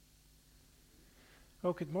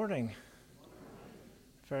Oh, good morning.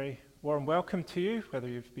 Very warm welcome to you, whether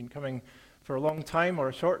you've been coming for a long time or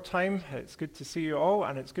a short time. It's good to see you all,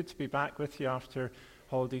 and it's good to be back with you after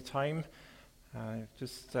holiday time.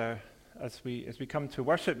 As we come to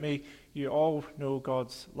worship, may you all know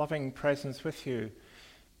God's loving presence with you.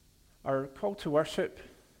 Our call to worship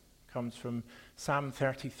comes from Psalm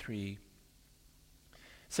 33.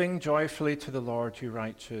 Sing joyfully to the Lord, you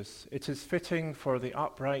righteous. It is fitting for the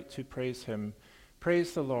upright to praise him.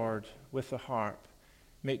 Praise the Lord with the harp.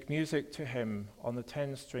 Make music to him on the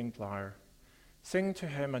 10-stringed lyre. Sing to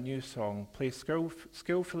him a new song. Play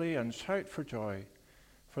skillfully and shout for joy.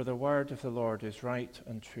 For the word of the Lord is right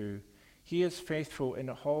and true. He is faithful in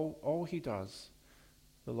all he does.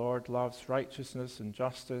 The Lord loves righteousness and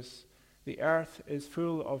justice. The earth is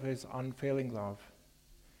full of his unfailing love.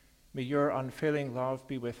 May your unfailing love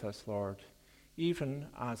be with us, Lord, even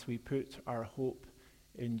as we put our hope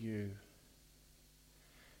in you.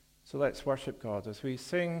 So let's worship God as we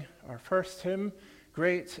sing our first hymn,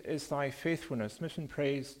 Great is Thy Faithfulness, Mission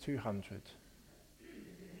Praise 200.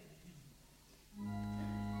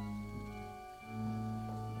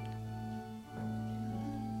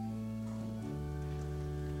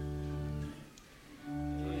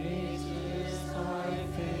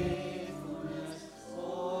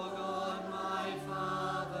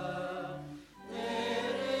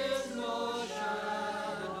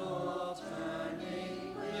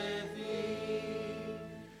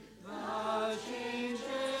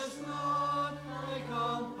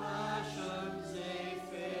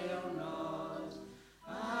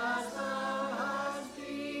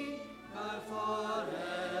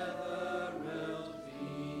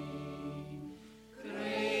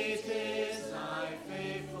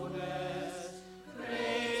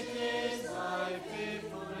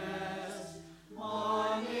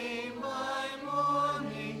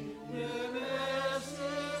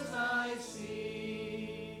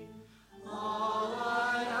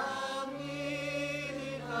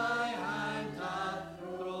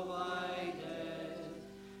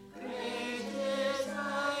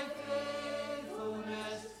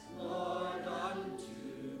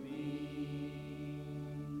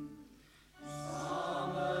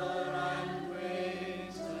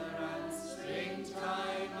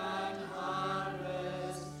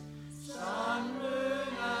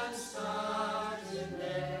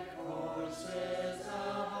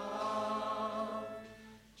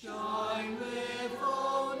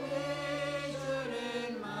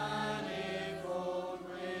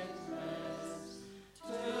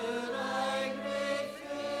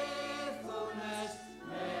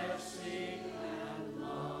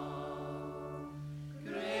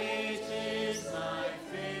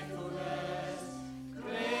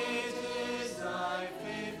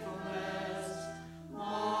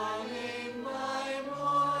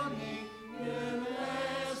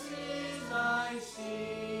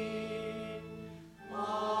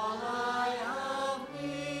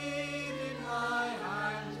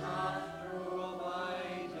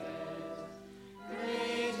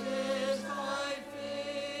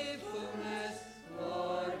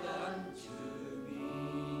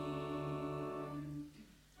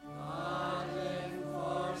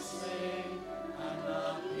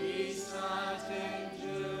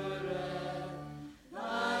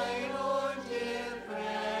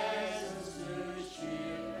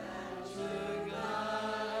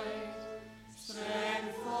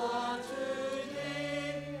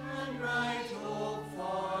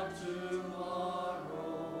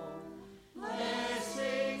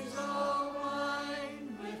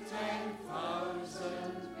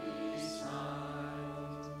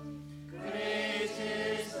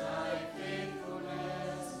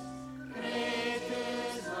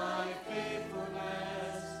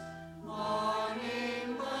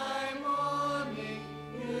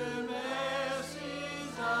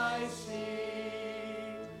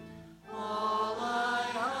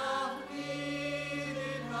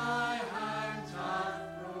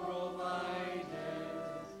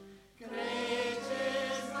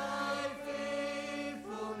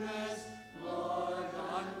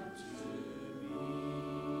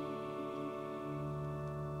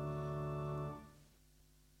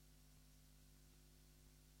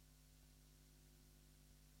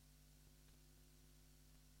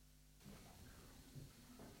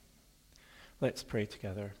 Let's pray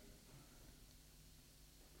together.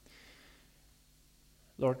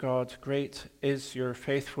 Lord God, great is your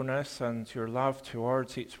faithfulness and your love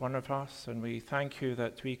towards each one of us, and we thank you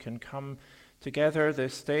that we can come together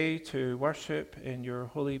this day to worship in your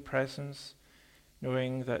holy presence,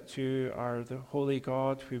 knowing that you are the holy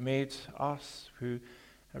God who made us, who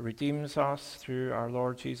redeems us through our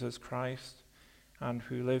Lord Jesus Christ, and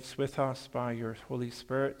who lives with us by your Holy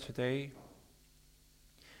Spirit today.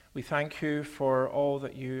 We thank you for all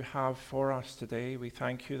that you have for us today. We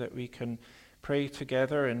thank you that we can pray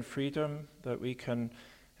together in freedom, that we can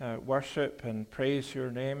worship and praise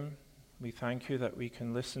your name. We thank you that we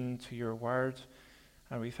can listen to your word,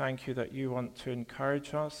 and we thank you that you want to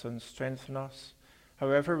encourage us and strengthen us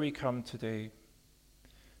however we come today.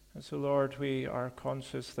 And so, Lord, we are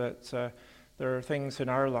conscious that there are things in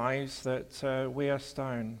our lives that weigh us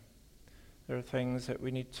down. There are things that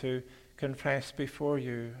we need to confess before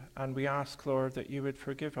you, and we ask, Lord, that you would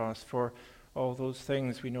forgive us for all those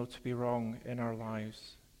things we know to be wrong in our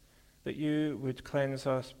lives, that you would cleanse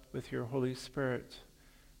us with your Holy Spirit,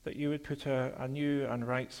 that you would put a new and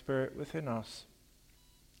right spirit within us,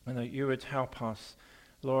 and that you would help us,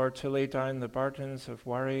 Lord, to lay down the burdens of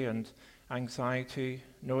worry and anxiety,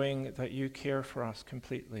 knowing that you care for us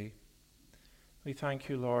completely. We thank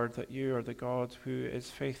you, Lord, that you are the God who is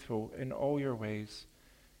faithful in all your ways,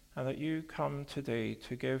 and that you come today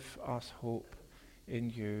to give us hope in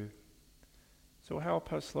you. So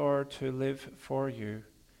help us, Lord, to live for you,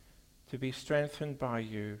 to be strengthened by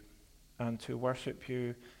you, and to worship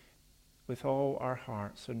you with all our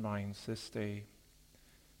hearts and minds this day.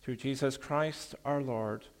 Through Jesus Christ our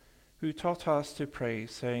Lord, who taught us to pray,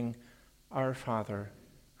 saying, Our Father,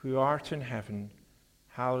 who art in heaven,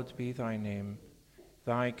 hallowed be thy name.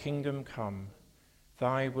 Thy kingdom come,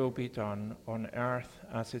 thy will be done on earth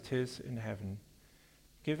as it is in heaven.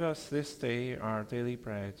 Give us this day our daily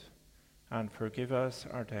bread, and forgive us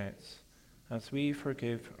our debts, as we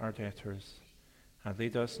forgive our debtors. And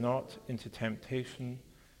lead us not into temptation,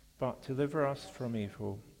 but deliver us from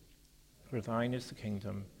evil. For thine is the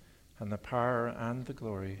kingdom, and the power, and the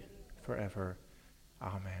glory, forever.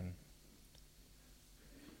 Amen.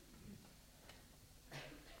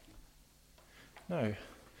 Now,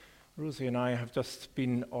 Rosie and I have just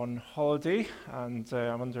been on holiday, and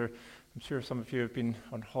I'm sure some of you have been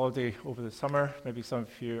on holiday over the summer. Maybe some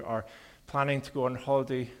of you are planning to go on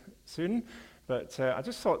holiday soon. But I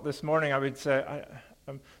just thought this morning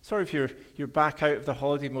I'm sorry if you're back out of the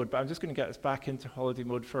holiday mode, but I'm just going to get us back into holiday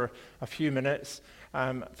mode for a few minutes.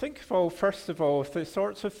 Think first of all, the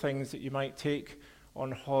sorts of things that you might take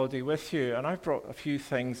on holiday with you. And I've brought a few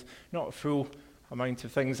things, not a full amount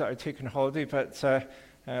of things that I take on holiday, but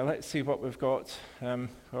let's see what we've got.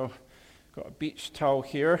 Got a beach towel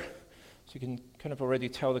here, so you can kind of already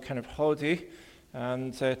tell the kind of holiday.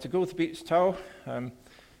 And to go with the beach towel,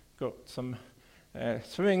 got some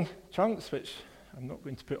swimming trunks, which I'm not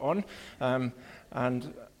going to put on,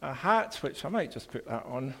 and a hat, which I might just put that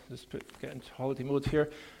on, get into holiday mode here,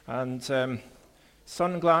 and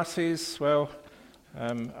sunglasses. Well,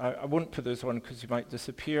 I won't put those on because you might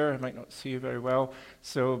disappear, I might not see you very well,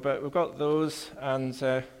 but we've got those,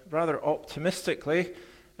 and rather optimistically,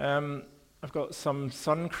 I've got some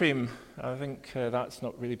sun cream. I think that's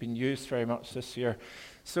not really been used very much this year.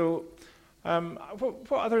 So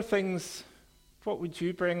what other things, what would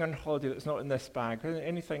you bring on holiday that's not in this bag?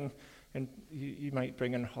 Anything you might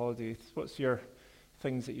bring on holiday? What's your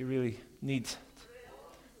things that you really need?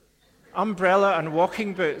 Umbrella and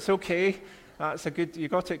walking boots, okay. That's a good, you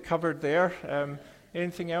got it covered there.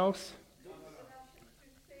 Anything else?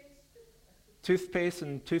 Toothpaste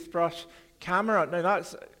and toothbrush. Camera, now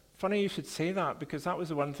that's funny you should say that, because that was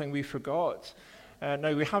the one thing we forgot.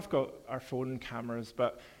 Now we have got our phone cameras,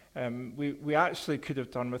 but we actually could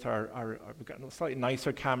have done with we've got a slightly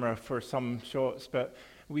nicer camera for some shots, but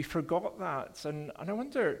we forgot that. And I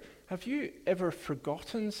wonder, have you ever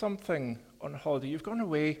forgotten something on holiday? You've gone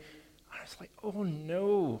away, and it's like, oh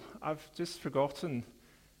no, I've just forgotten.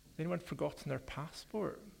 Has anyone forgotten their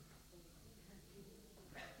passport?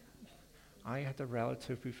 I had a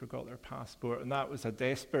relative who forgot their passport, and that was a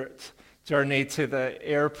desperate journey to the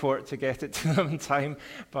airport to get it to them in time.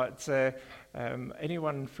 But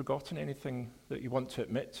anyone forgotten anything that you want to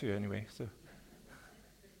admit to anyway? So,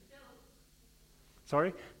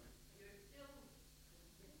 sorry?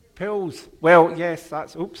 Pills. Well, yes,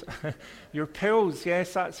 that's, oops. Your pills,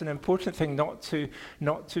 yes, that's an important thing not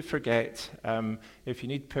to forget. If you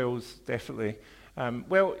need pills, definitely.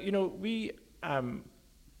 Well, you know,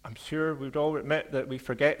 I'm sure we'd all admit that we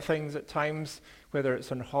forget things at times, whether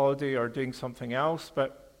it's on holiday or doing something else.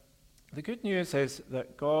 But the good news is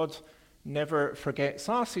that God never forgets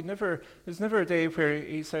us. There's never a day where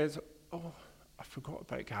he says, oh, I forgot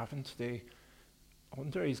about Gavin today. I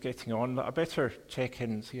wonder how he's getting on. I better check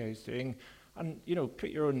in and see how he's doing. And, you know, put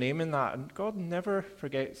your own name in that. And God never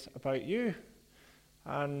forgets about you.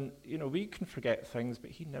 And, you know, we can forget things, but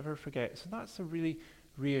he never forgets. And that's a really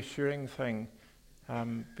reassuring thing.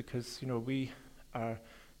 because, we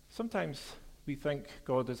sometimes we think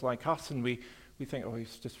God is like us, and we think, oh,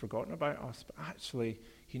 he's just forgotten about us, but actually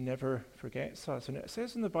he never forgets us. And it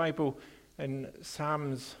says in the Bible, in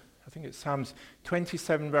Psalms, I think it's Psalms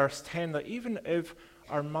 27 verse 10, that even if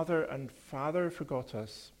our mother and father forgot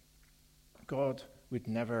us, God would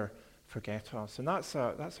never forget us. And that's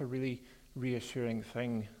a really reassuring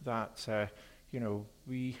thing, that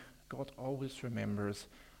God always remembers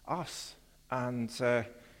us. And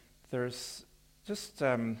there's just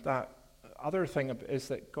that other thing is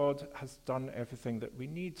that God has done everything that we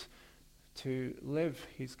need to live.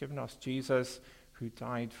 He's given us Jesus, who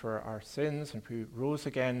died for our sins and who rose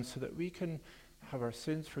again so that we can have our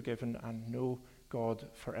sins forgiven and know God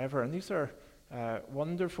forever. And these are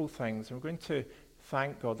wonderful things. And we're going to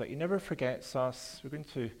thank God that he never forgets us. We're going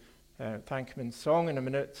to thank him in song in a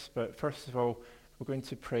minute, but first of all, we're going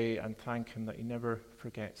to pray and thank him that he never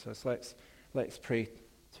forgets us. Let's pray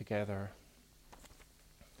together.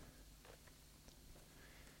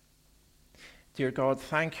 Dear God,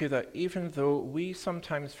 thank you that even though we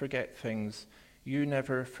sometimes forget things, you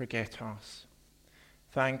never forget us.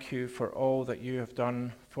 Thank you for all that you have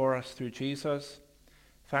done for us through Jesus.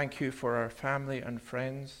 Thank you for our family and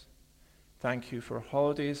friends. Thank you for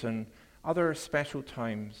holidays and other special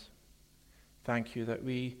times. Thank you that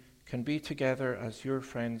we can be together as your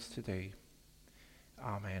friends today.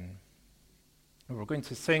 Amen. We're going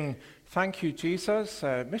to sing Thank You, Jesus,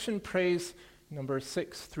 Mission Praise number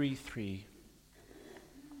 633.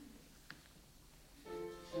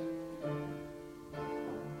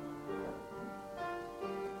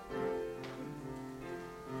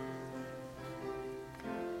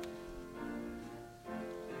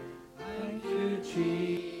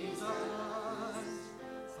 Jesus,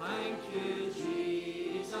 thank you,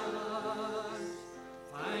 Jesus,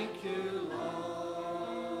 thank you,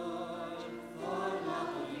 Lord, for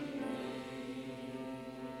loving me.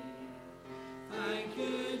 Thank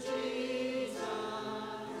you, Jesus,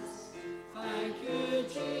 thank you,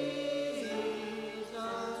 Jesus,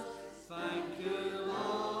 thank you,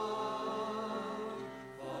 Lord,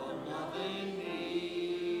 for loving me.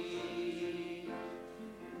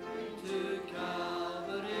 To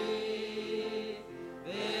Calvary,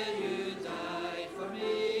 there you died for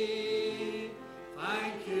me.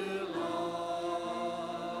 Thank you, Lord,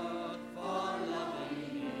 for loving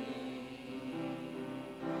me.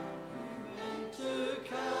 To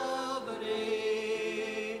Calvary,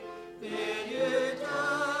 there you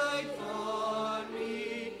died for me.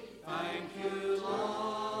 Thank you,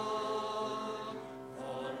 Lord,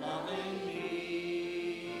 for loving me.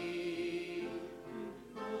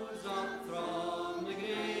 Rose up from the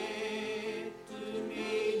grave to me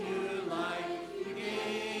new life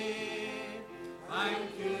again. Thank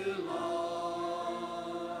you,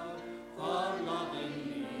 Lord, for loving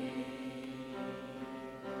me.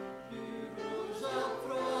 You rose up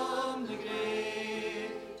from the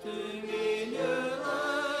grave to me new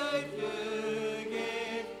life you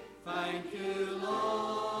gave. Thank you,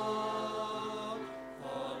 Lord,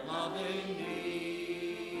 for loving me.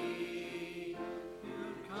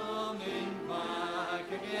 You're coming back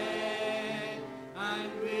again,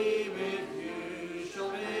 and we with you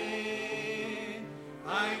shall reign.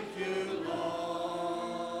 Thank you,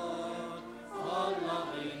 Lord, for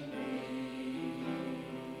loving me.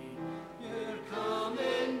 You're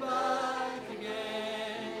coming back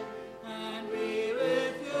again, and we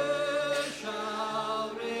with you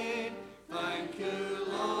shall reign. Thank you,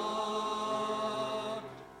 Lord,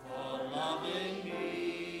 for loving me.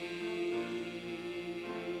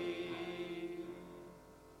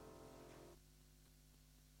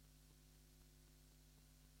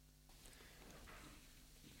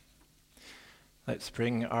 Let's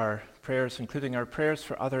bring our prayers, including our prayers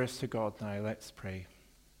for others, to God now. Let's pray.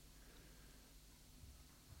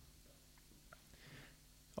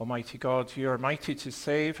 Almighty God, you are mighty to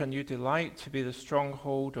save, and you delight to be the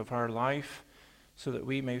stronghold of our life, so that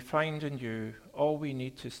we may find in you all we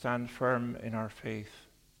need to stand firm in our faith.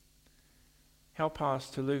 Help us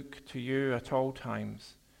to look to you at all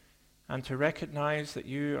times, and to recognize that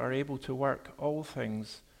you are able to work all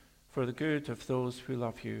things for the good of those who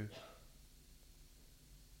love you.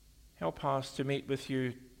 Help us to meet with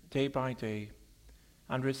you day by day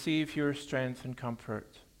and receive your strength and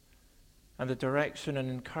comfort and the direction and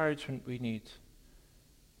encouragement we need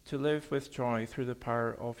to live with joy through the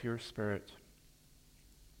power of your Spirit.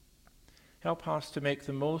 Help us to make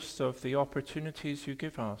the most of the opportunities you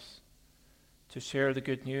give us to share the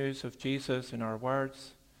good news of Jesus in our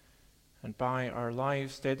words and by our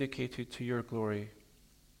lives dedicated to your glory.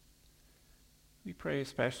 We pray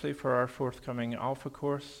especially for our forthcoming Alpha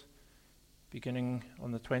course, beginning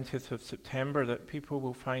on the 20th of September, that people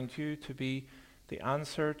will find you to be the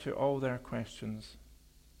answer to all their questions.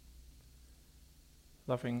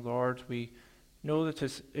 Loving Lord, we know that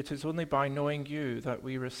it is only by knowing you that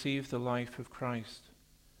we receive the life of Christ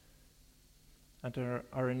and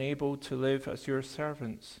are enabled to live as your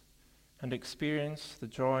servants and experience the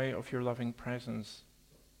joy of your loving presence.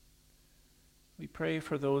 We pray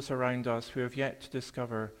for those around us who have yet to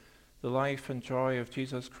discover the life and joy of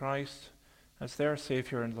Jesus Christ as their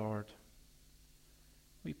Savior and Lord.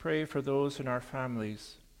 We pray for those in our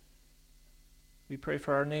families. We pray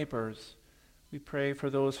for our neighbours. We pray for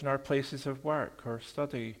those in our places of work or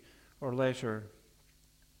study or leisure,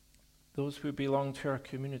 those who belong to our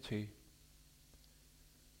community.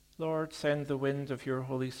 Lord, send the wind of your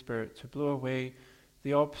Holy Spirit to blow away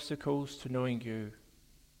the obstacles to knowing you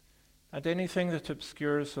and anything that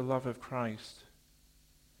obscures the love of Christ.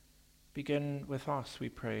 Begin with us, we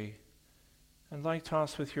pray, and light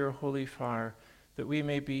us with your holy fire, that we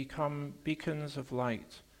may become beacons of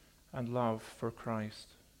light and love for Christ.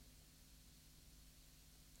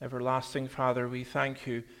 Everlasting Father, we thank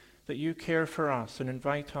you that you care for us and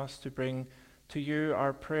invite us to bring to you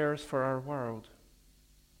our prayers for our world.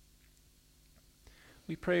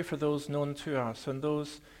 We pray for those known to us and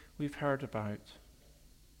those we've heard about.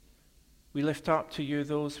 We lift up to you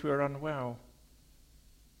those who are unwell,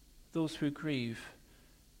 those who grieve,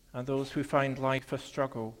 and those who find life a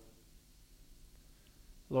struggle.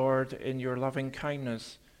 Lord, in your loving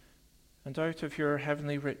kindness and out of your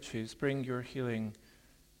heavenly riches, bring your healing,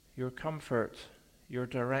 your comfort, your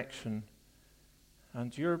direction,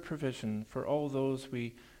 and your provision for all those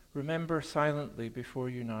we remember silently before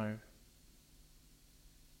you now.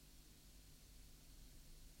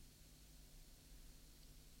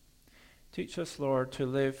 Teach us, Lord, to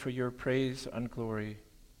live for your praise and glory,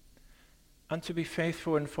 and to be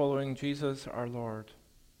faithful in following Jesus our Lord,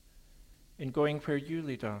 in going where you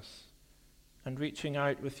lead us, and reaching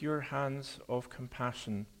out with your hands of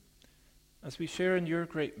compassion, as we share in your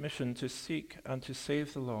great mission to seek and to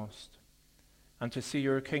save the lost, and to see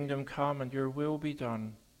your kingdom come and your will be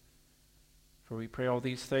done. For we pray all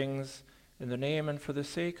these things in the name and for the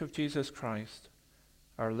sake of Jesus Christ,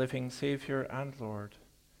 our living Saviour and Lord.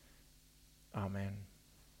 Amen.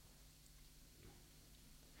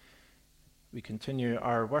 We continue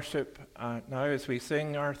our worship now as we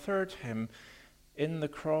sing our third hymn, In the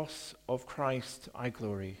Cross of Christ I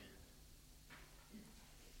Glory.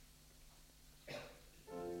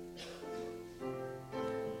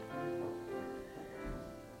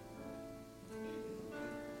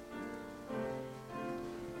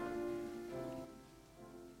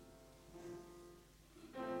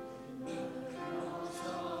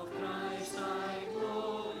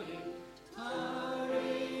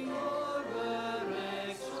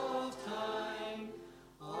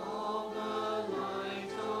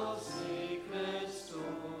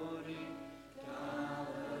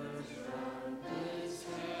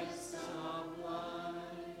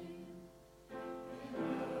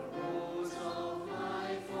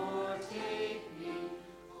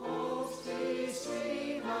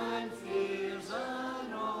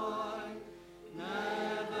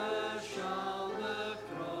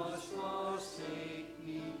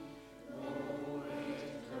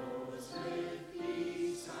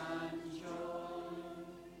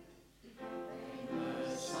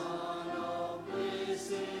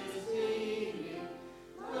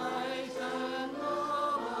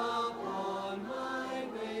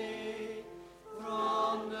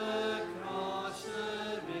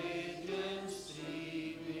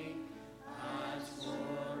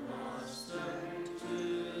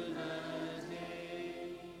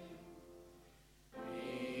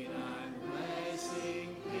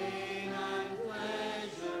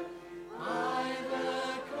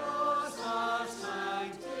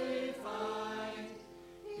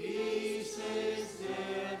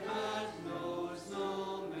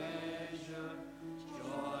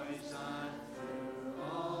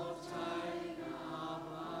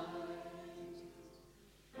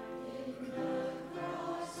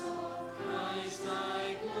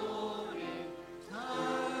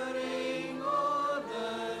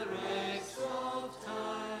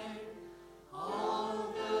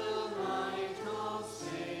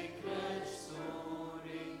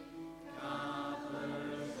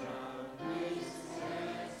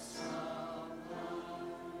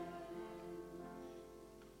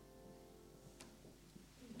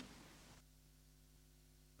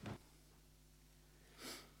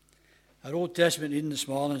 Our Old Testament reading this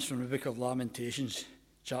morning is from the book of Lamentations,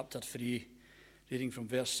 chapter 3, reading from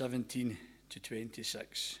verse 17 to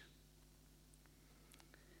 26.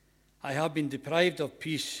 I have been deprived of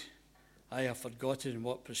peace. I have forgotten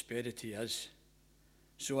what prosperity is.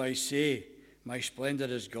 So I say, my splendor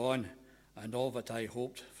is gone, and all that I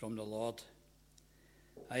hoped from the Lord.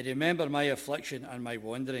 I remember my affliction and my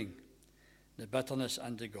wandering, the bitterness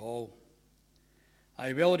and the gall.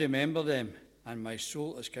 I will remember them, and my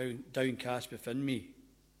soul is downcast within me.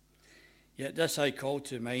 Yet this I call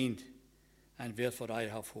to mind, and therefore I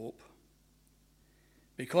have hope.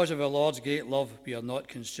 Because of the Lord's great love, we are not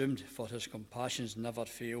consumed, for his compassions never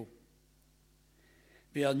fail.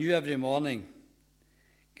 They are new every morning.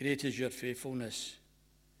 Great is your faithfulness.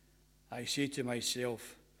 I say to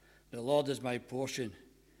myself, the Lord is my portion,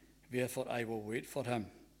 therefore I will wait for him.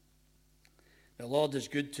 The Lord is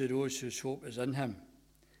good to those whose hope is in him,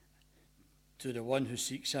 to the one who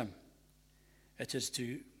seeks him. It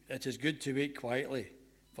is good to wait quietly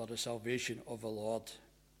for the salvation of the Lord.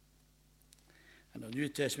 And the New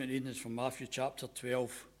Testament reading is from Matthew chapter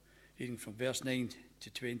 12, reading from verse 9 to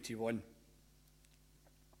 21.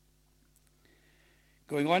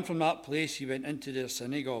 Going on from that place, he went into their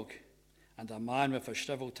synagogue, and a man with a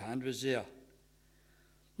shriveled hand was there.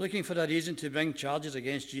 Looking for a reason to bring charges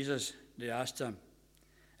against Jesus, they asked him,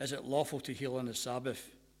 "Is it lawful to heal on the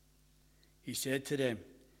Sabbath?" He said to them,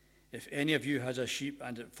 "If any of you has a sheep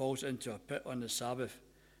and it falls into a pit on the Sabbath,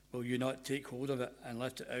 will you not take hold of it and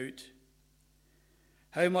lift it out?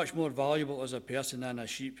 How much more valuable is a person than a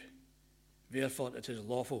sheep? Therefore it is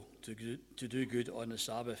lawful to do good on the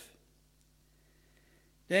Sabbath."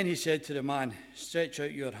 Then he said to the man, "Stretch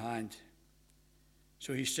out your hand."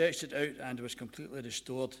 So he stretched it out and was completely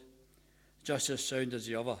restored, just as sound as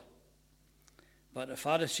the other. But the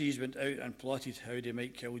Pharisees went out and plotted how they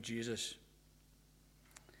might kill Jesus.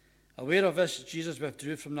 Aware of this, Jesus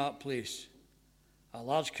withdrew from that place. A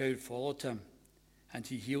large crowd followed him, and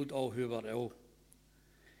he healed all who were ill.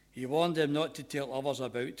 He warned them not to tell others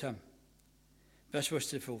about him. This was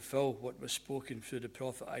to fulfill what was spoken through the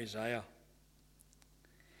prophet Isaiah.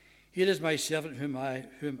 "Here is my servant whom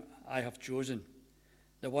I have chosen,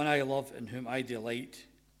 the one I love in whom I delight.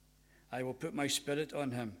 I will put my spirit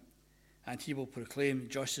on him, and he will proclaim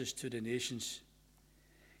justice to the nations.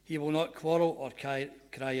 He will not quarrel or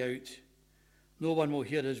cry out. No one will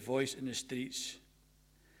hear his voice in the streets.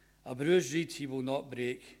 A bruised reed he will not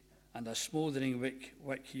break, and a smouldering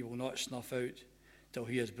wick he will not snuff out, till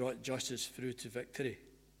he has brought justice through to victory.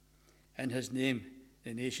 In his name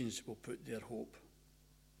the nations will put their hope."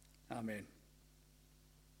 Amen.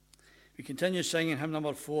 We continue singing hymn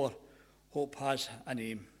number 4, "Hope Has a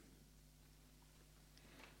Name."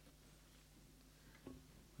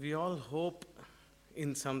 We all hope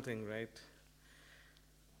in something, right?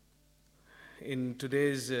 In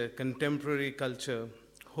today's contemporary culture,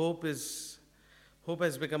 hope has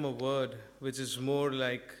become a word which is more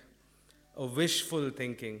like a wishful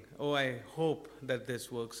thinking. Oh, I hope that this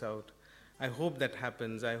works out. I hope that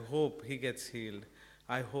happens. I hope he gets healed.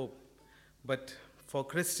 I hope. But for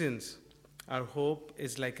Christians, our hope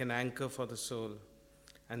is like an anchor for the soul.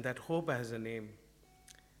 And that hope has a name.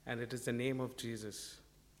 And it is the name of Jesus.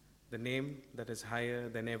 The name that is higher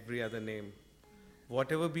than every other name.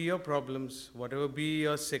 Whatever be your problems, whatever be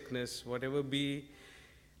your sickness, whatever be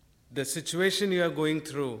the situation you are going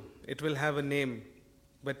through, it will have a name.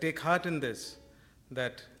 But take heart in this,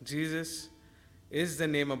 that Jesus is the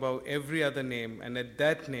name above every other name, and at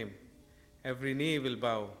that name, every knee will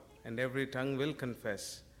bow and every tongue will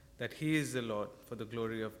confess that he is the Lord, for the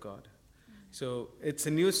glory of God. So it's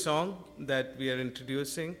a new song that we are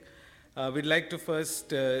introducing. We'd like to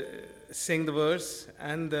first sing the verse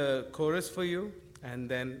and the chorus for you, and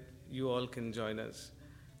then you all can join us.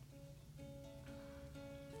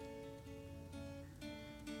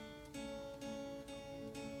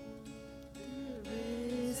 There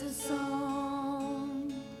is a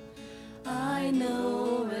song, I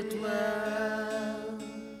know it well,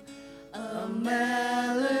 a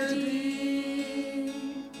melody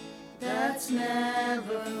that's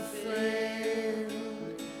never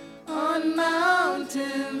failed, on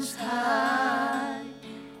mountains high,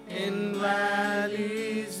 in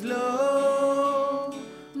valleys low,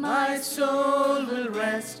 my soul will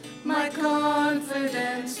rest, my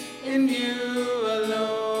confidence in you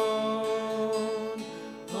alone.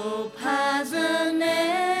 Hope has a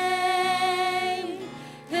name,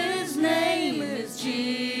 his name is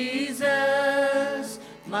Jesus,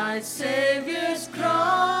 my Savior's cross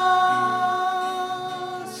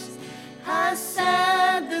has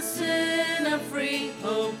set the sinner free.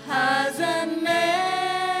 Hope has a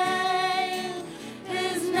name,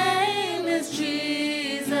 his name is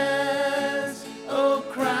Jesus. Oh,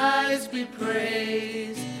 Christ be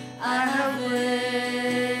praised, I have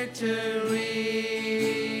victory.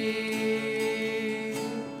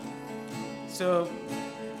 So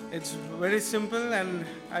it's very simple, and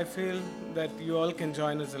I feel that you all can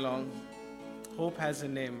join us along. Hope has a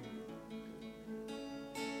name.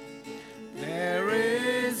 There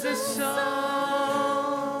is a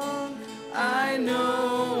song, I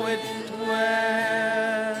know it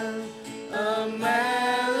well, a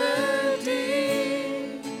melody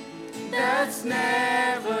that's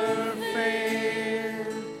never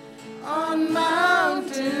failed on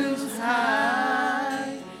mountains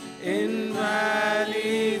high, in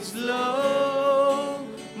valleys low.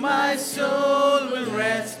 My soul will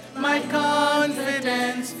rest, my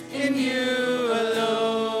confidence in you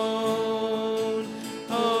alone.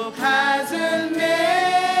 Hope has a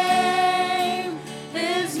name,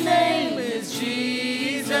 his name is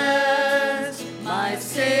Jesus. My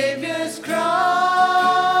Savior's cross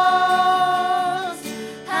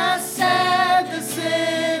has set the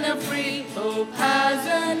sinner free. Hope has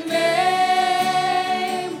a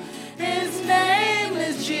name, his name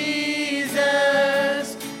is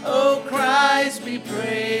Jesus. Oh, Christ be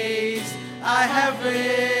praised, I have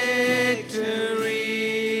victory.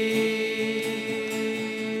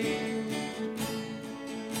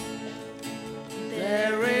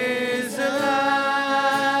 There is a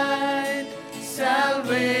light,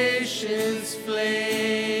 salvation's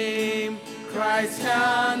flame, Christ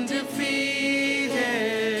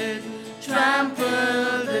undefeated,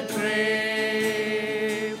 trampled the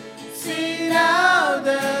grave. See now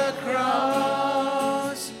the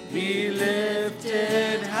cross be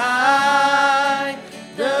lifted high.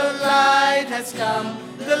 The light has come,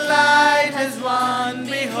 the light has won.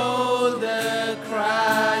 Behold the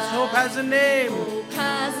Christ. Hope has a name. Hope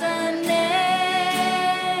has a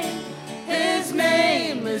name, His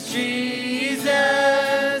name is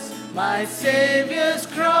Jesus. My Savior's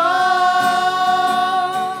cross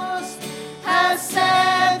has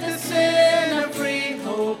set the sinner free.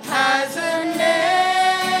 Hope has a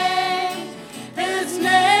name, his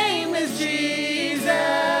name is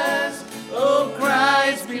Jesus. Oh,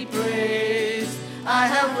 Christ be praised, I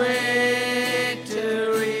have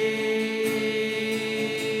victory.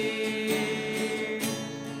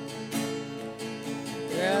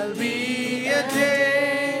 There'll be a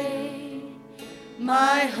day,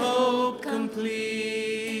 my hope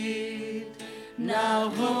complete. Now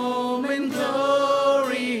home in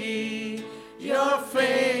glory, your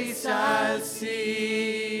face I'll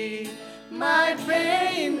see. My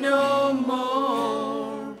pain no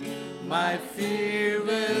more, my fear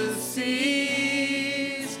will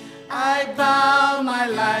cease. I bow my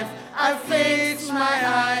life, I fix my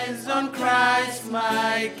eyes on Christ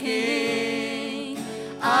my King.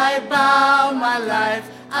 I bow my life,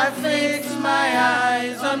 I fix my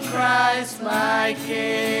eyes on Christ my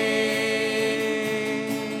King.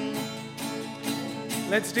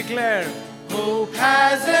 Let's declare, hope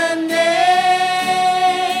has a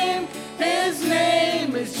name, his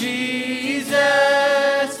name is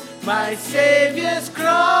Jesus. My Savior's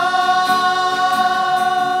cross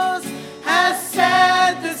has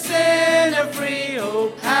set the sinner free.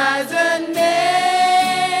 Hope has a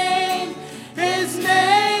name, his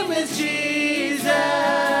name is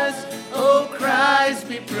Jesus. Oh, Christ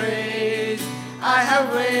be praised, I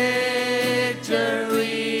have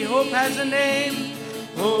victory. Hope has a name,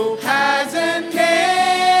 hope has a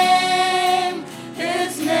name,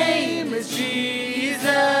 his name is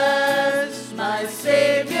Jesus. My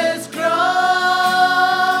Savior's cross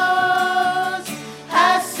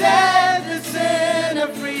has set the sinner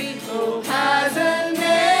free. Hope has a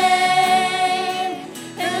name,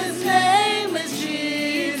 his name is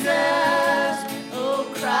Jesus. Oh,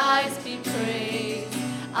 Christ be praised,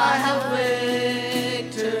 I have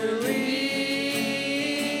victory.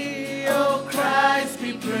 Oh, Christ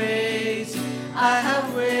be praised, I have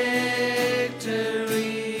victory.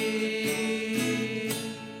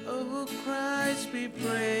 Oh, Christ be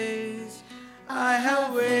praised, I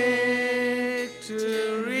have victory.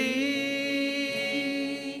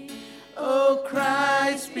 Oh,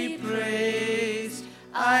 Christ be praised,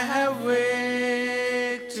 I have victory.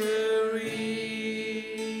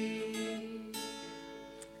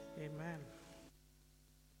 Amen.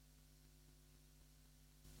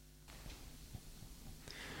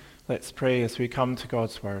 Let's pray as we come to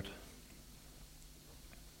God's word.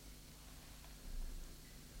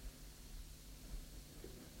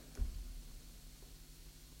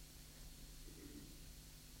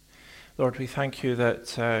 Lord, we thank you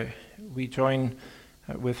that we join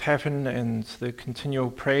with heaven in the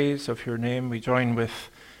continual praise of your name. We join with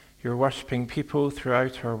your worshipping people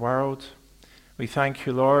throughout our world. We thank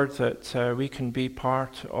you, Lord, that we can be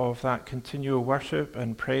part of that continual worship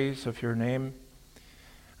and praise of your name.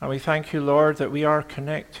 And we thank you, Lord, that we are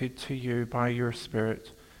connected to you by your Spirit,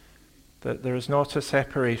 that there is not a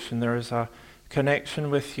separation, there is a connection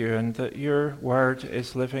with you, and that your word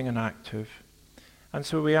is living and active. And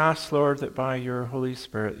so we ask, Lord, that by your Holy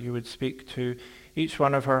Spirit you would speak to each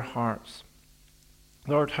one of our hearts.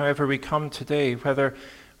 Lord, however we come today, whether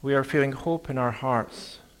we are feeling hope in our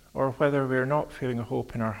hearts or whether we are not feeling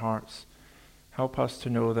hope in our hearts, help us to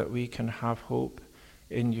know that we can have hope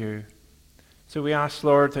in you. So we ask,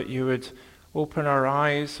 Lord, that you would open our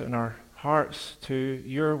eyes and our hearts to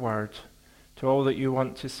your word, to all that you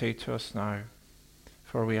want to say to us now.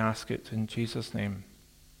 For we ask it in Jesus' name.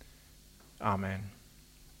 Amen.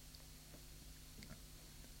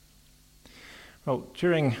 Well,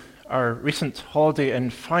 during our recent holiday in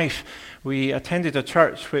Fife, we attended a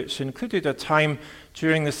church which included a time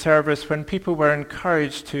during the service when people were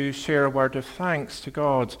encouraged to share a word of thanks to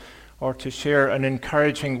God or to share an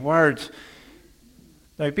encouraging word.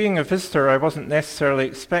 Now, being a visitor, I wasn't necessarily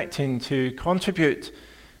expecting to contribute,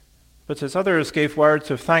 but as others gave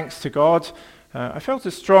words of thanks to God, I felt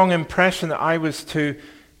a strong impression that I was to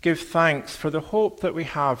give thanks for the hope that we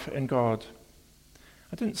have in God.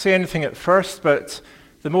 I didn't say anything at first, but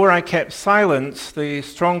the more I kept silent, the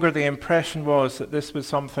stronger the impression was that this was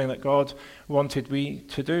something that God wanted me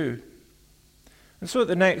to do. And so at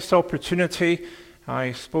the next opportunity,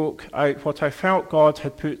 I spoke out what I felt God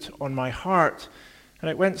had put on my heart. And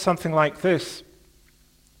it went something like this.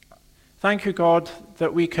 Thank you, God,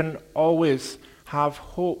 that we can always have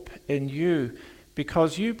hope in you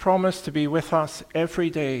because you promise to be with us every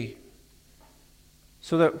day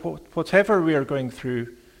so that whatever we are going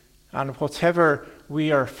through and whatever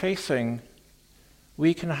we are facing,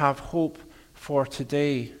 we can have hope for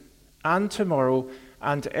today and tomorrow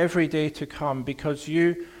and every day to come because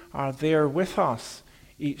you are there with us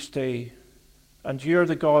each day. And you're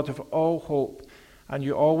the God of all hope. And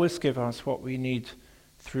you always give us what we need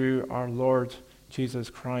through our Lord Jesus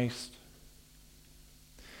Christ.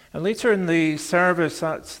 And later in the service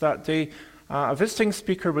that day, a visiting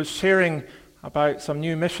speaker was sharing about some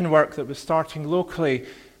new mission work that was starting locally,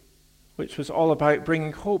 which was all about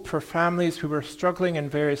bringing hope for families who were struggling in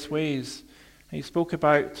various ways. And he spoke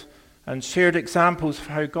about and shared examples of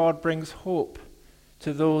how God brings hope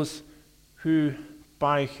to those who,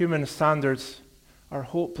 by human standards, are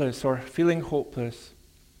hopeless or feeling hopeless.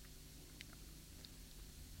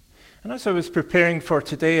 And as I was preparing for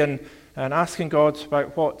today and asking God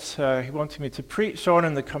about what he wanted me to preach on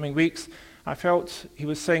in the coming weeks, I felt he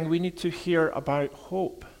was saying we need to hear about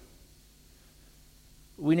hope.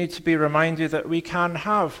 We need to be reminded that we can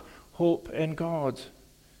have hope in God,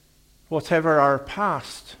 whatever our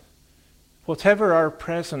past, whatever our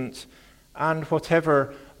present, and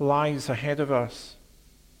whatever lies ahead of us.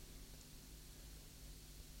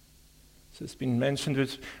 It's been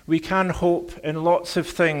mentioned, we can hope in lots of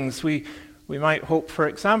things. We might hope, for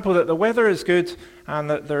example, that the weather is good and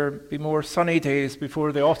that there be more sunny days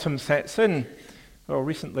before the autumn sets in. Well,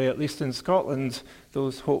 recently, at least in Scotland,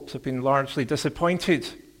 those hopes have been largely disappointed.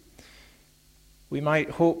 We might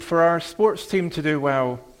hope for our sports team to do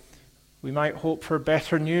well. We might hope for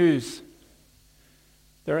better news.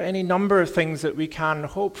 There are any number of things that we can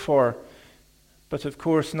hope for, but of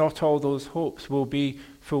course, not all those hopes will be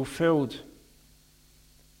fulfilled.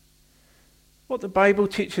 What the Bible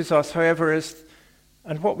teaches us, however, is,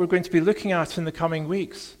 and what we're going to be looking at in the coming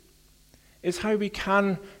weeks, is how we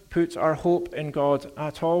can put our hope in God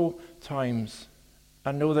at all times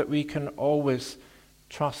and know that we can always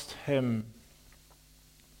trust him.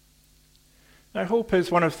 Now, hope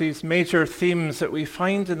is one of these major themes that we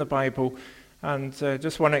find in the Bible, and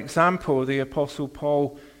just one example, the Apostle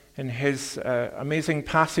Paul in his amazing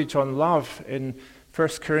passage on love in 1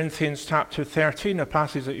 Corinthians chapter 13, a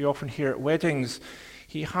passage that you often hear at weddings,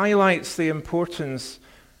 he highlights the importance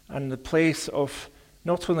and the place of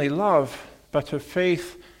not only love, but of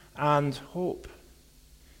faith and hope.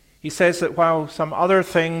 He says that while some other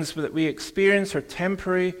things that we experience are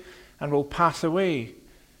temporary and will pass away,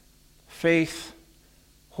 faith,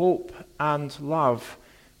 hope, and love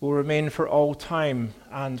will remain for all time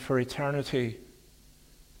and for eternity.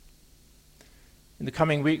 In the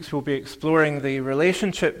coming weeks, we'll be exploring the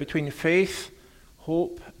relationship between faith,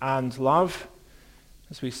 hope, and love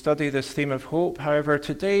as we study this theme of hope. However,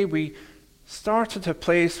 today we start at a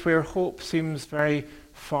place where hope seems very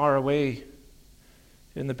far away,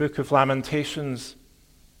 in the book of Lamentations.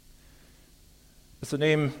 As the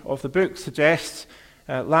name of the book suggests,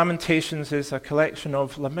 Lamentations is a collection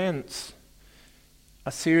of laments,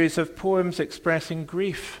 a series of poems expressing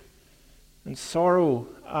grief and sorrow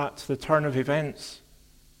at the turn of events.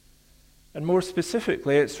 And more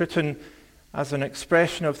specifically, it's written as an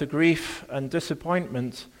expression of the grief and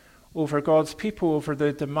disappointment over God's people, over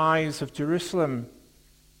the demise of Jerusalem.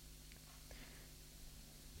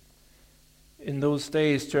 In those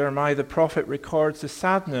days, Jeremiah the prophet records the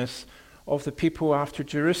sadness of the people after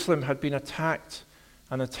Jerusalem had been attacked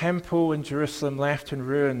and the temple in Jerusalem left in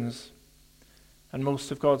ruins. And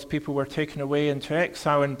most of God's people were taken away into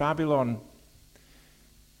exile in Babylon.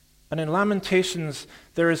 And in Lamentations,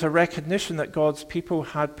 there is a recognition that God's people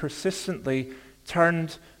had persistently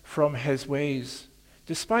turned from his ways,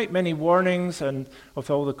 despite many warnings and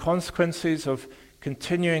of all the consequences of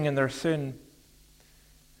continuing in their sin.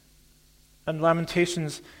 And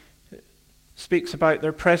Lamentations speaks about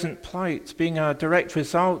their present plight being a direct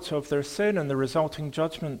result of their sin and the resulting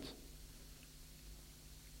judgment.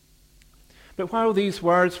 But while these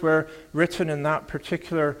words were written in that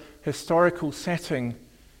particular historical setting,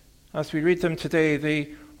 as we read them today,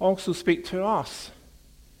 they also speak to us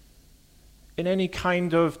in any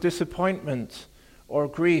kind of disappointment or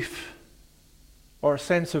grief or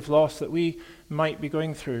sense of loss that we might be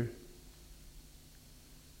going through.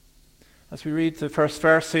 As we read the first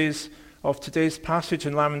verses of today's passage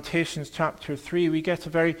in Lamentations chapter 3, we get a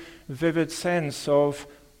very vivid sense of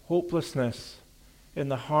hopelessness in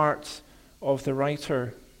the heart of the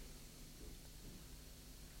writer.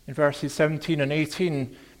 In verses 17 and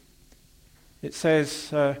 18, it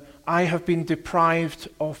says, I have been deprived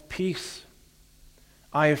of peace.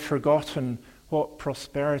 I have forgotten what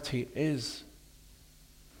prosperity is.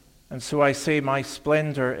 And so I say, my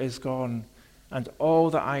splendor is gone, and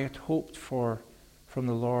all that I had hoped for from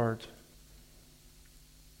the Lord.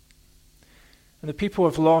 And the people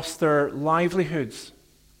have lost their livelihoods.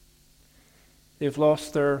 They've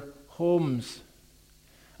lost their homes.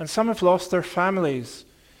 And some have lost their families.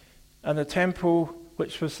 And the temple,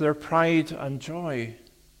 which was their pride and joy,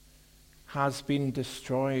 has been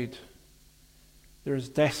destroyed. There is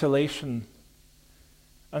desolation.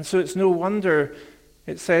 And so it's no wonder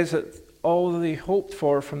it says that all they hoped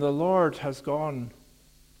for from the Lord has gone.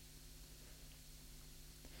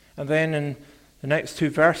 And then in the next two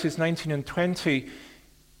verses, 19 and 20,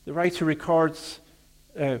 the writer records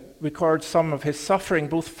some of his suffering,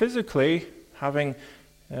 both physically, having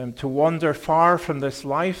to wander far from this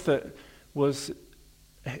life that was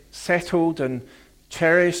settled and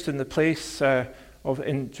cherished in the place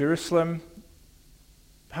in Jerusalem,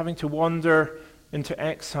 having to wander into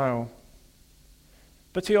exile.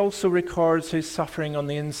 But he also records his suffering on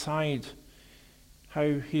the inside,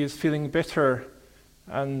 how he is feeling bitter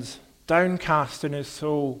and downcast in his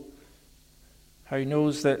soul, how he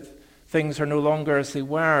knows that things are no longer as they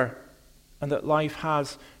were and that life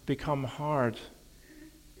has become hard.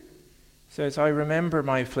 He says, I remember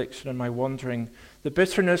my affliction and my wandering, the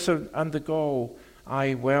bitterness and the gall,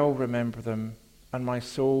 I well remember them, and my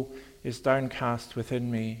soul is downcast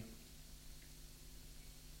within me.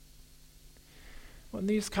 Well, in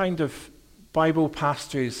these kind of Bible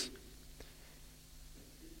passages,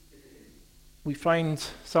 we find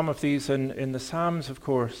some of these in the Psalms, of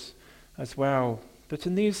course, as well. But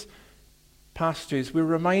in these passages, we're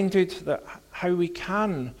reminded that how we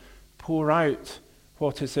can pour out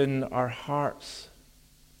what is in our hearts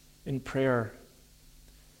in prayer.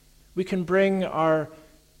 We can bring our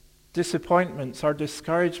disappointments, our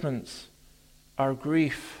discouragements, our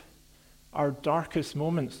grief, our darkest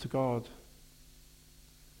moments to God.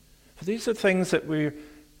 For these are things that we're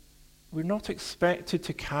not expected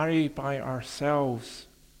to carry by ourselves.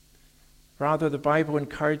 Rather, the Bible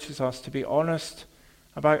encourages us to be honest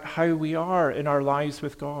about how we are in our lives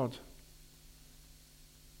with God.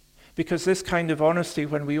 Because this kind of honesty,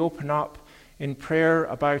 when we open up in prayer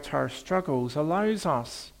about our struggles, allows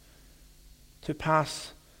us to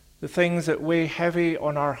pass the things that weigh heavy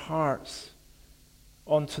on our hearts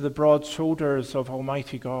onto the broad shoulders of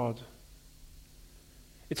Almighty God.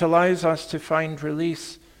 It allows us to find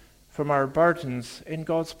release from our burdens in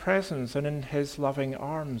God's presence and in his loving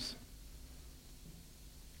arms.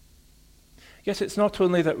 Yes, it's not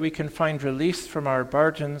only that we can find release from our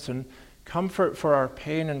burdens and comfort for our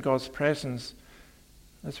pain in God's presence.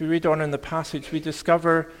 As we read on in the passage, we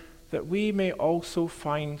discover that we may also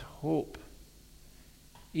find hope,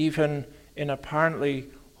 even in apparently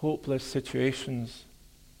hopeless situations.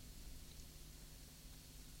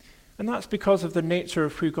 And that's because of the nature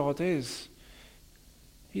of who God is.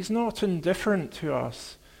 He's not indifferent to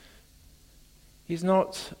us. He's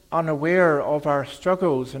not unaware of our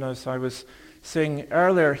struggles. And as I was saying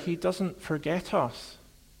earlier, he doesn't forget us.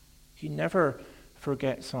 He never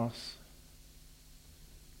forgets us.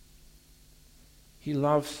 He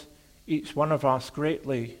loves each one of us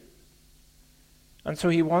greatly. And so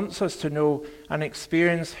he wants us to know and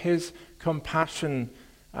experience his compassion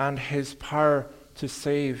and his power to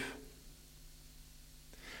save.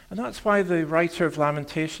 And that's why the writer of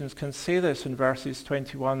Lamentations can say this in verses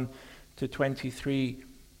 21 to 23.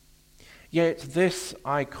 Yet this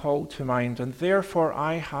I call to mind, and therefore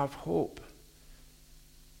I have hope.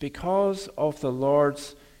 Because of the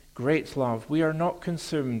Lord's great love, we are not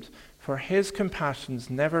consumed, for his compassions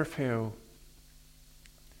never fail.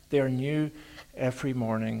 They are new every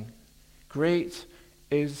morning. Great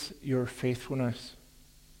is your faithfulness.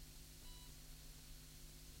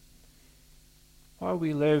 While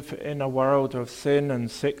we live in a world of sin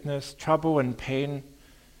and sickness, trouble and pain,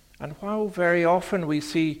 and while very often we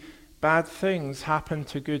see bad things happen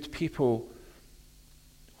to good people,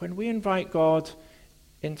 when we invite God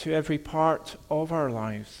into every part of our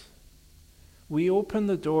lives, we open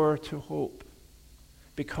the door to hope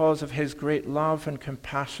because of his great love and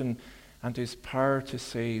compassion and his power to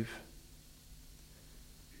save.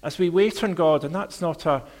 As we wait on God, and that's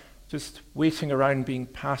not just waiting around being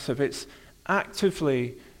passive, it's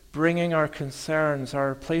actively bringing our concerns,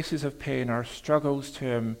 our places of pain, our struggles to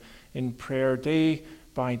him in prayer day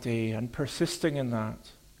by day and persisting in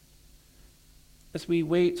that. As we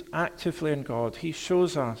wait actively on God, he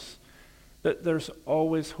shows us that there's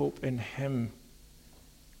always hope in him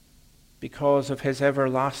because of his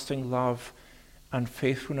everlasting love and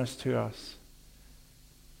faithfulness to us.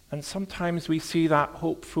 And sometimes we see that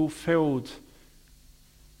hope fulfilled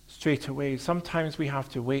straight away. Sometimes we have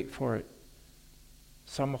to wait for it.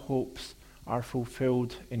 Some hopes are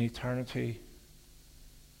fulfilled in eternity.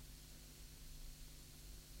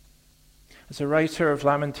 As the writer of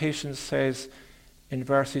Lamentations says in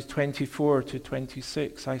verses 24 to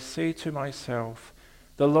 26, I say to myself,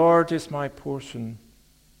 the Lord is my portion.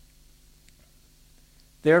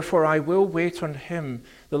 Therefore I will wait on him.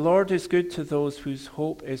 The Lord is good to those whose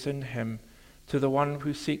hope is in him, to the one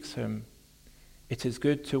who seeks him. It is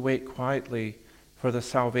good to wait quietly for the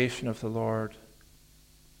salvation of the Lord.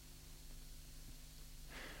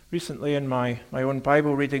 Recently in my own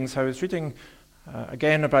Bible readings, I was reading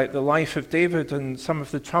again about the life of David and some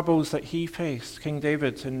of the troubles that he faced, King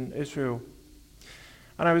David in Israel.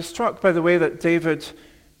 And I was struck by the way that David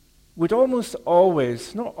would almost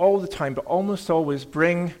always, not all the time, but almost always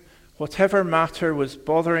bring whatever matter was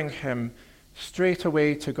bothering him straight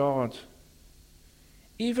away to God.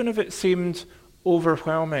 Even if it seemed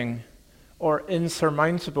overwhelming or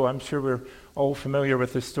insurmountable. I'm sure we're all familiar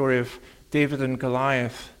with the story of David and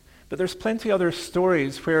Goliath. But there's plenty other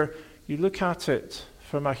stories where you look at it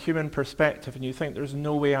from a human perspective and you think there's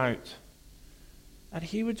no way out. And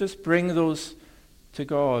he would just bring those to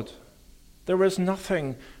God. There was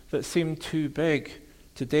nothing that seemed too big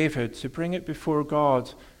to David to bring it before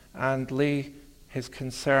God and lay his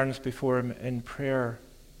concerns before him in prayer.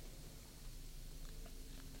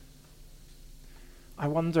 I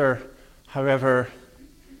wonder, however,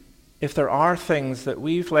 if there are things that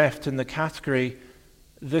we've left in the category,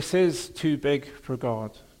 this is too big for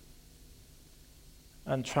God,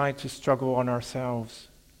 and tried to struggle on ourselves.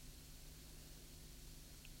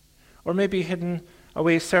 Or maybe hidden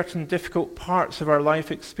away certain difficult parts of our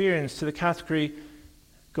life experience to the category,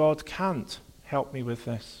 God can't help me with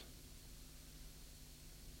this.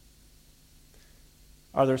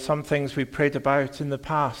 Are there some things we prayed about in the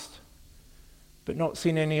past, but not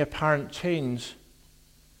seen any apparent change,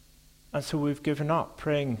 and so we've given up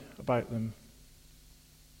praying about them?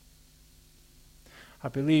 I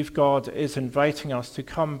believe God is inviting us to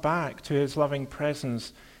come back to his loving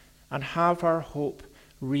presence and have our hope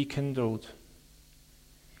rekindled.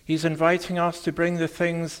 He's inviting us to bring the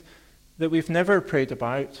things that we've never prayed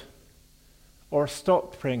about, or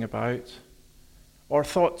stopped praying about, or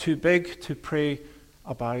thought too big to pray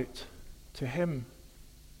about, to him.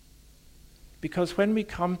 Because when we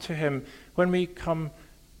come to him, when we come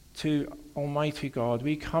to Almighty God,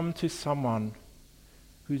 we come to someone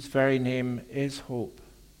whose very name is hope.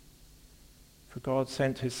 For God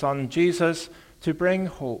sent his Son, Jesus, to bring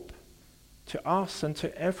hope to us and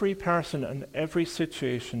to every person and every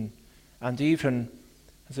situation, and even,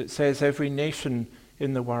 as it says, every nation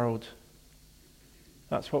in the world.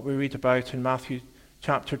 That's what we read about in Matthew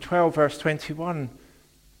chapter 12, verse 21.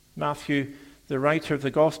 Matthew, the writer of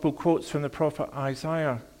the gospel, quotes from the prophet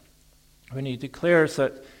Isaiah when he declares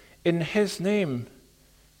that in his name,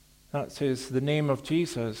 that is the name of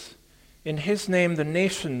Jesus, in his name the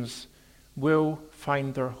nations will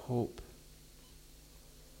find their hope.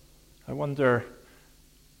 I wonder,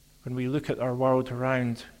 when we look at our world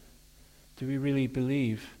around, do we really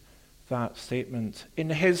believe that statement? In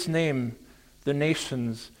his name the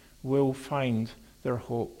nations will find their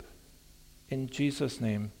hope. in Jesus'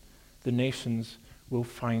 name, the nations will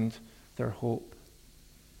find their hope.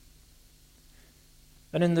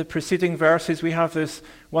 And in the preceding verses, we have this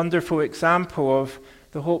wonderful example of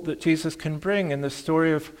the hope that Jesus can bring in the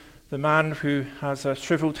story of the man who has a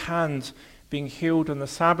shriveled hand being healed on the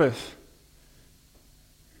Sabbath.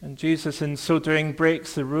 And Jesus, in so doing,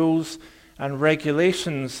 breaks the rules and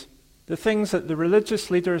regulations, the things that the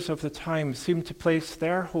religious leaders of the time seemed to place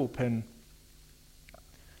their hope in,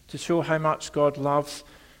 to show how much God loves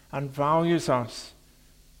and values us,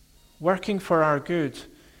 working for our good,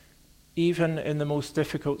 even in the most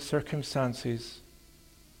difficult circumstances.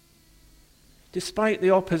 Despite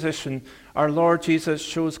the opposition, our Lord Jesus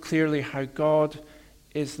shows clearly how God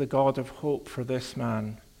is the God of hope for this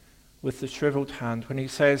man with the shriveled hand when he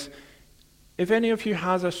says, "If any of you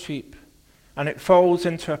has a sheep and it falls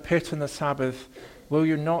into a pit on the Sabbath, will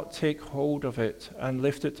you not take hold of it and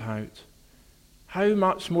lift it out? How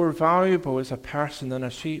much more valuable is a person than a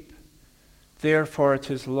sheep? Therefore it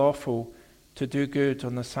is lawful to do good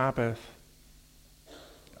on the Sabbath."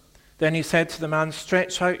 Then he said to the man,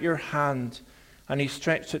 "Stretch out your hand." And he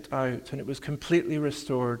stretched it out, and it was completely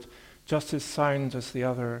restored, just as sound as the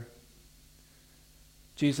other.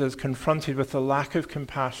 Jesus, confronted with the lack of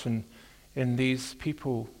compassion in these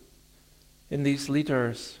people, in these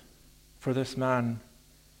leaders for this man,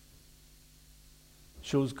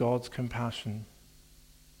 shows God's compassion.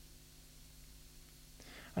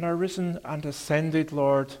 And our risen and ascended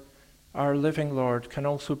Lord, our living Lord, can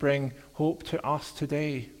also bring hope to us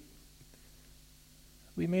today.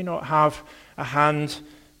 We may not have a hand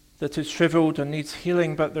that is shriveled and needs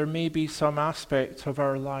healing, but there may be some aspect of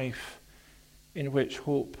our life in which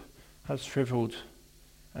hope has shriveled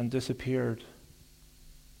and disappeared.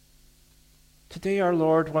 Today our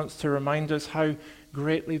Lord wants to remind us how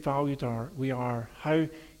greatly valued we are, how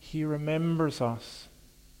he remembers us,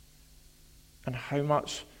 and how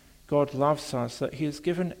much God loves us, that he has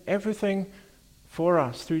given everything for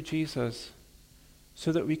us through Jesus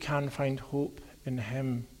so that we can find hope in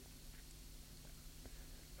him.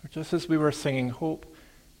 For just as we were singing, hope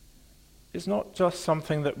is not just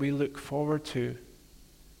something that we look forward to.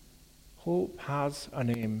 Hope has a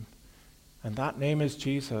name, and that name is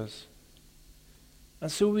Jesus.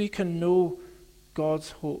 And so we can know God's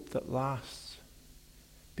hope that lasts,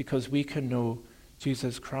 because we can know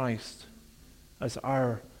Jesus Christ as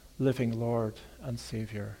our living Lord and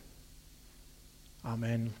Savior.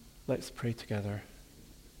 Amen. Let's pray together.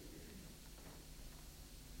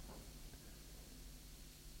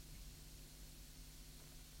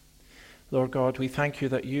 Lord God, we thank you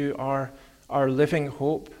that you are our living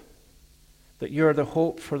hope, that you are the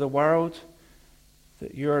hope for the world,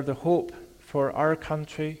 that you are the hope for our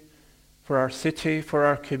country, for our city, for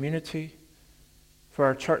our community, for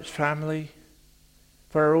our church family,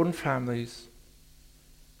 for our own families,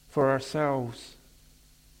 for ourselves.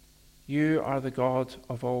 You are the God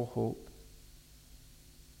of all hope.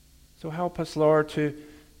 So help us, Lord, to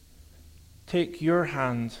take your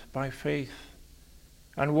hand by faith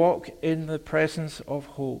and walk in the presence of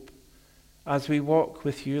hope as we walk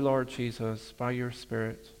with you, Lord Jesus, by your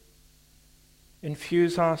Spirit.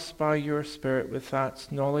 Infuse us by your Spirit with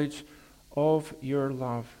that knowledge of your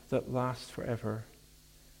love that lasts forever,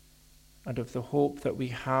 and of the hope that we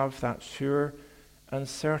have, that sure and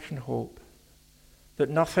certain hope, that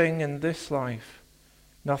nothing in this life,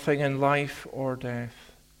 nothing in life or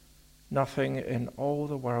death, nothing in all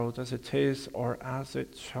the world as it is or as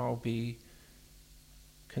it shall be,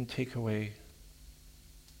 can take away.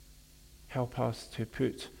 Help us to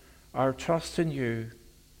put our trust in you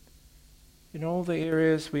in all the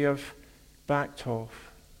areas we have backed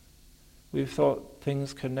off. We've thought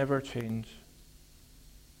things can never change,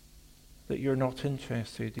 that you're not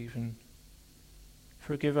interested even.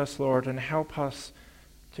 Forgive us, Lord, and help us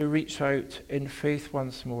to reach out in faith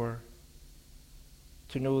once more,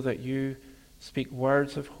 to know that you speak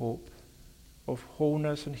words of hope, of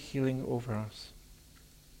wholeness and healing over us,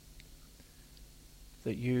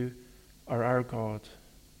 that you are our God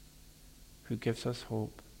who gives us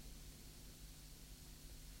hope.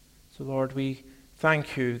 So, Lord, we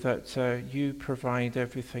thank you that you provide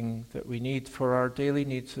everything that we need for our daily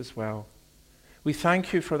needs as well. We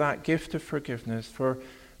thank you for that gift of forgiveness, for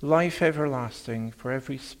life everlasting, for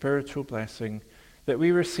every spiritual blessing that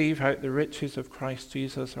we receive out the riches of Christ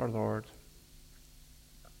Jesus our Lord.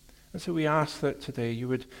 And so we ask that today you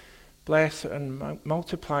would bless and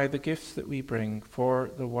multiply the gifts that we bring for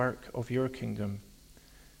the work of your kingdom,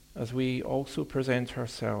 as we also present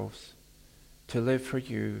ourselves to live for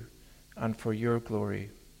you and for your glory.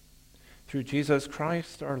 Through Jesus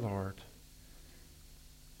Christ our Lord.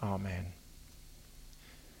 Amen.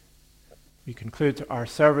 We conclude our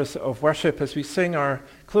service of worship as we sing our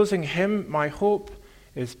closing hymn, My Hope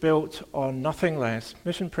is Built on Nothing Less.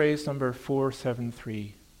 Mission Praise number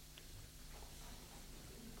 473.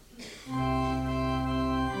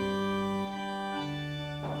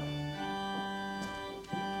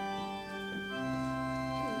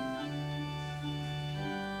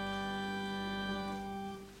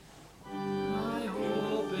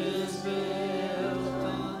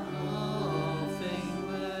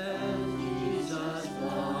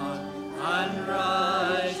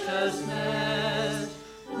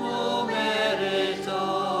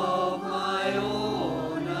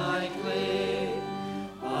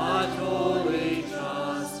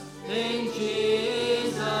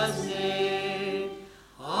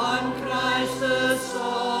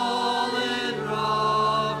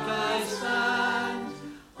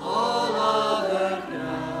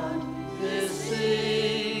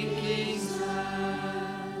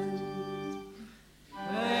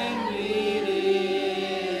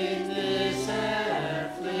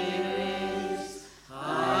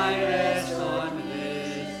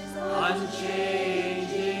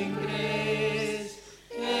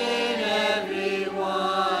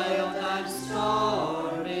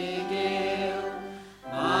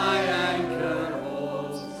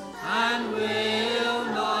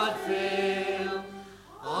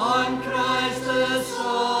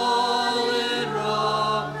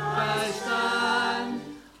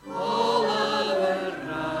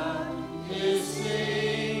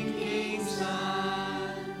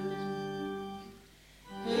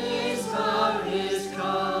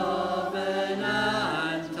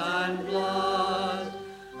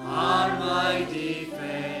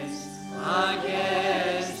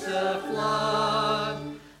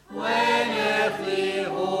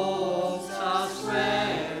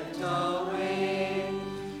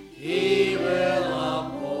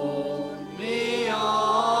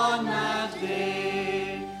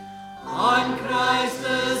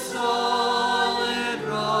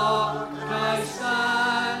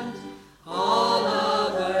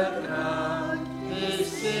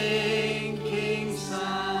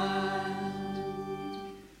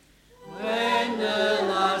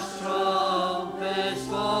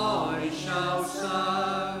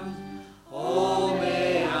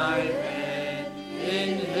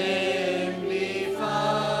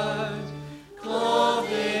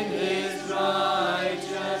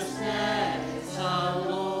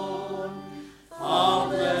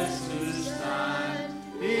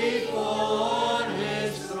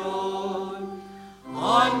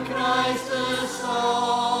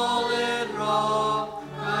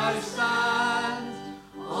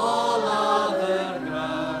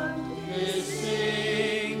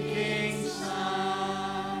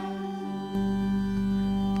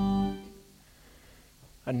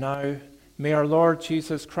 And now, may our Lord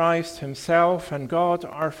Jesus Christ himself and God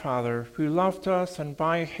our Father, who loved us and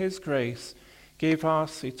by his grace gave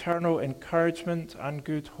us eternal encouragement and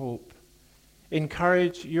good hope,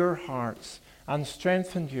 encourage your hearts and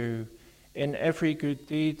strengthen you in every good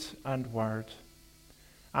deed and word.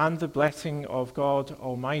 And the blessing of God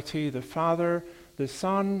Almighty, the Father, the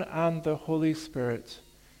Son, and the Holy Spirit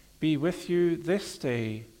be with you this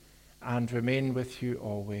day and remain with you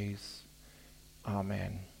always.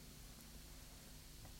 Amen.